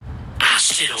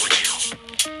shit on you.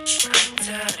 I'll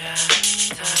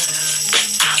shit on you.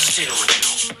 I'll shit on you.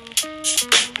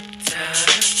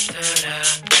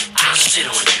 I'll shit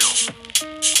on you.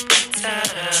 I'll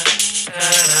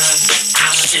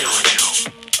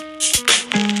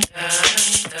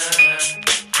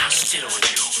shit on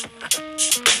you.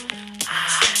 I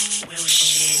will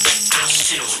shit. I'll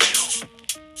shit on you.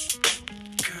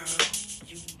 Girl,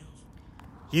 you know.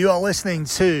 You are listening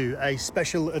to a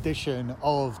special edition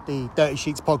of the Dirty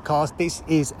Sheets podcast. This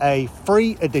is a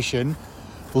free edition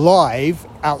live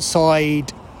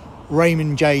outside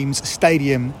Raymond James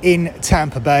Stadium in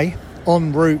Tampa Bay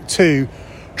en route to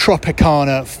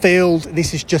Tropicana Field.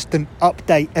 This is just an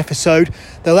update episode.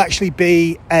 There'll actually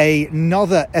be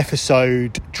another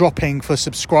episode dropping for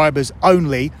subscribers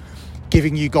only,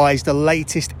 giving you guys the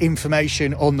latest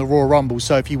information on the Royal Rumble.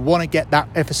 So if you want to get that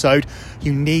episode,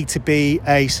 you need to be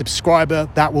a subscriber.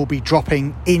 That will be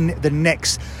dropping in the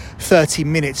next 30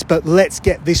 minutes. But let's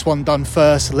get this one done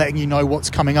first, letting you know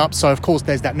what's coming up. So of course,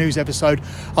 there's that news episode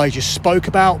I just spoke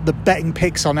about. The betting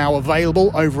picks are now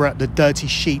available over at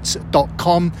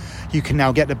thedirtysheets.com. You can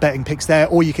now get the betting picks there,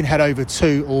 or you can head over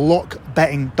to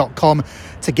lockbetting.com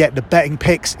to get the betting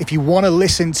picks. If you want to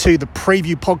listen to the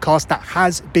preview podcast that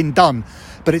has been done,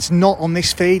 but it's not on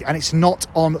this feed and it's not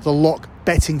on the Lock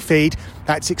Betting feed,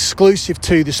 that's exclusive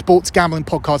to the Sports Gambling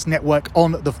Podcast Network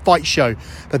on The Fight Show,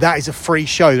 but that is a free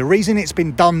show. The reason it's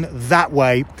been done that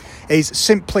way is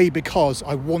simply because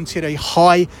I wanted a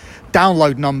high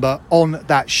download number on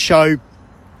that show.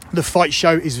 The Fight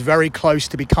Show is very close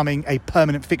to becoming a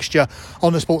permanent fixture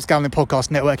on the Sports Gambling Podcast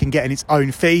Network and getting its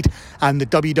own feed, and the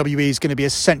WWE is going to be a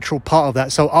central part of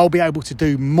that. So I'll be able to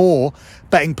do more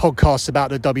betting podcasts about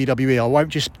the WWE. I won't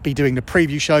just be doing the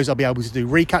preview shows. I'll be able to do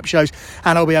recap shows,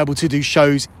 and I'll be able to do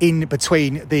shows in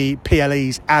between the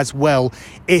PLEs as well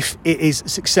if it is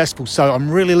successful. So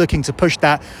I'm really looking to push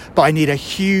that, but I need a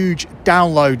huge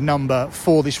download number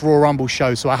for this Royal Rumble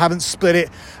show. So I haven't split it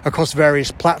across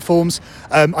various platforms.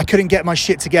 I couldn't get my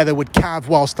shit together with Cav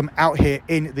whilst I'm out here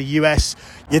in the US.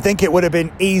 You'd think it would have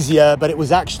been easier, but it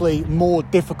was actually more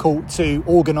difficult to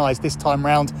organise this time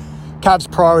round. Cav's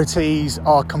priorities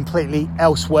are completely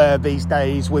elsewhere these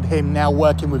days, with him now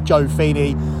working with Joe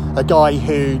Feeney, a guy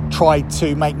who tried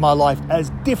to make my life as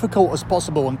difficult as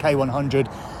possible on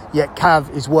K100, yet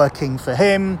Cav is working for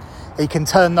him. He can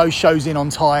turn those shows in on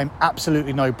time,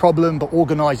 absolutely no problem, but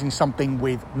organising something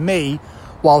with me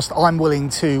whilst I'm willing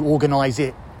to organise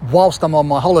it whilst I'm on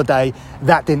my holiday,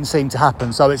 that didn't seem to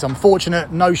happen. So it's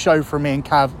unfortunate, no show from me and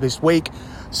Cav this week.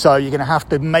 So you're going to have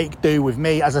to make do with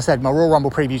me. As I said, my Royal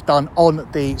Rumble preview's done on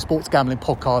the Sports Gambling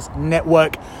Podcast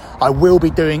Network. I will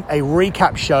be doing a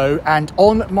recap show, and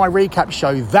on my recap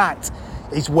show, that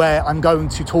is where I'm going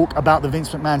to talk about the Vince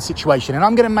McMahon situation. And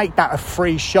I'm going to make that a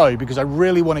free show because I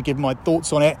really want to give my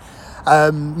thoughts on it.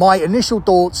 My initial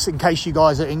thoughts, in case you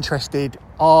guys are interested,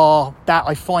 are that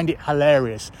I find it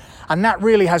hilarious. And that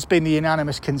really has been the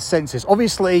unanimous consensus.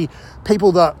 Obviously,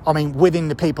 within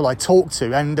the people I talk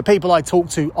to, and the people I talk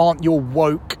to aren't your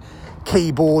woke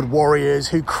keyboard warriors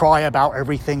who cry about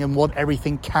everything and want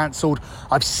everything cancelled.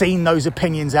 I've seen those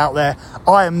opinions out there.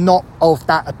 I am not of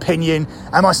that opinion.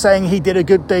 Am I saying he did a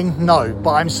good thing? No,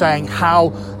 but I'm saying, how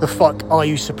the fuck are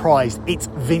you surprised? It's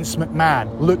Vince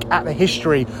McMahon. Look at the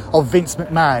history of Vince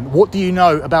McMahon. What do you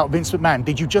know about Vince McMahon?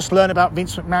 Did you just learn about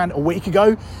Vince McMahon a week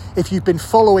ago? If you've been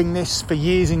following this for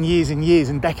years and years and years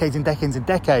and decades and decades and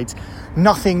decades,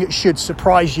 nothing should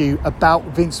surprise you about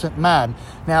Vince McMahon.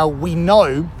 Now, we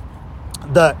know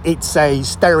that it's a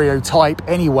stereotype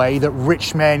anyway that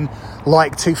rich men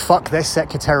like to fuck their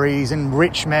secretaries, and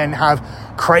rich men have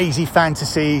crazy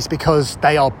fantasies because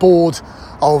they are bored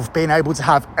of being able to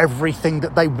have everything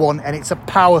that they want, and it's a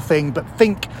power thing. But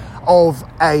think of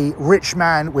a rich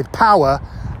man with power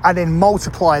and then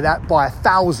multiply that by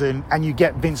 1,000 and you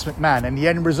get Vince McMahon. And the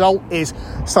end result is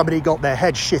somebody got their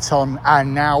head shit on,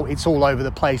 and now it's all over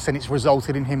the place, and it's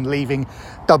resulted in him leaving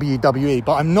WWE.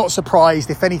 But I'm not surprised.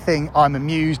 If anything, I'm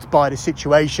amused by the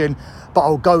situation, but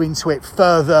I'll go into it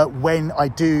further when I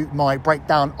do my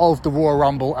breakdown of the Royal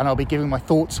Rumble, and I'll be giving my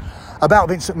thoughts about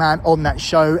Vince McMahon on that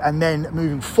show. And then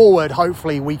moving forward,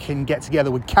 hopefully we can get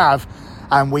together with Cav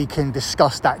and we can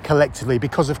discuss that collectively,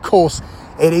 because of course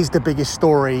it is the biggest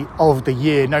story of the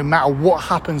year. No matter what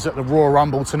happens at the Royal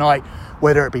Rumble tonight,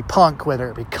 whether it be Punk, whether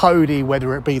it be Cody,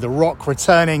 whether it be The Rock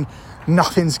returning,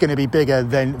 nothing's going to be bigger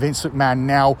than Vince McMahon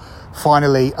now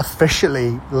finally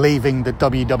officially leaving the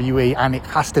WWE, and it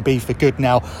has to be for good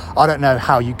now. I don't know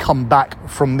how you come back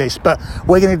from this, but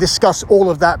we're going to discuss all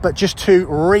of that. But just to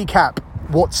recap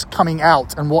what's coming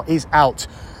out and what is out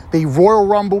The Royal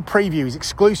Rumble preview is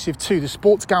exclusive to the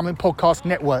Sports Gambling Podcast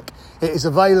Network. It is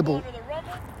available.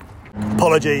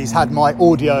 Apologies, had my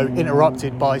audio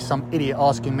interrupted by some idiot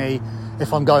asking me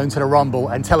if I'm going to the Rumble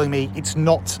and telling me it's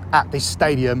not at this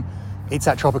stadium, it's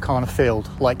at Tropicana Field,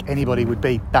 like anybody would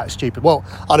be that stupid. Well,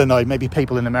 I don't know, maybe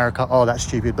people in America are that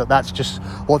stupid, but that's just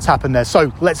what's happened there.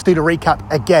 So let's do the recap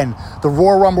again. The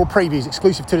Royal Rumble preview is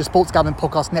exclusive to the Sports Gambling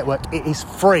Podcast Network. It is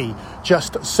free.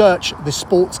 Just search the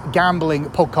Sports Gambling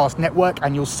Podcast Network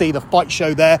and you'll see the fight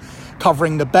show there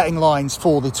covering the betting lines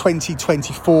for the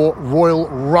 2024 Royal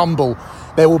Rumble.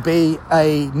 There will be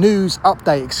a news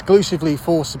update exclusively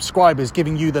for subscribers,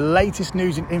 giving you the latest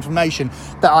news and information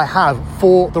that I have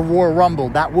for the Royal Rumble.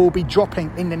 That will be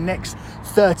dropping in the next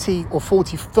 30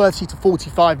 to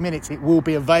 45 minutes. It will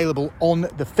be available on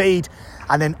the feed.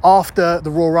 And then after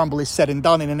the Royal Rumble is said and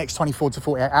done in the next 24 to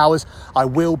 48 hours, I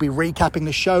will be recapping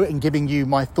the show and giving you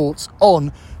my thoughts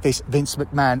on this Vince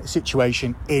McMahon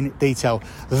situation in detail.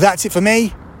 That's it for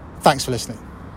me. Thanks for listening.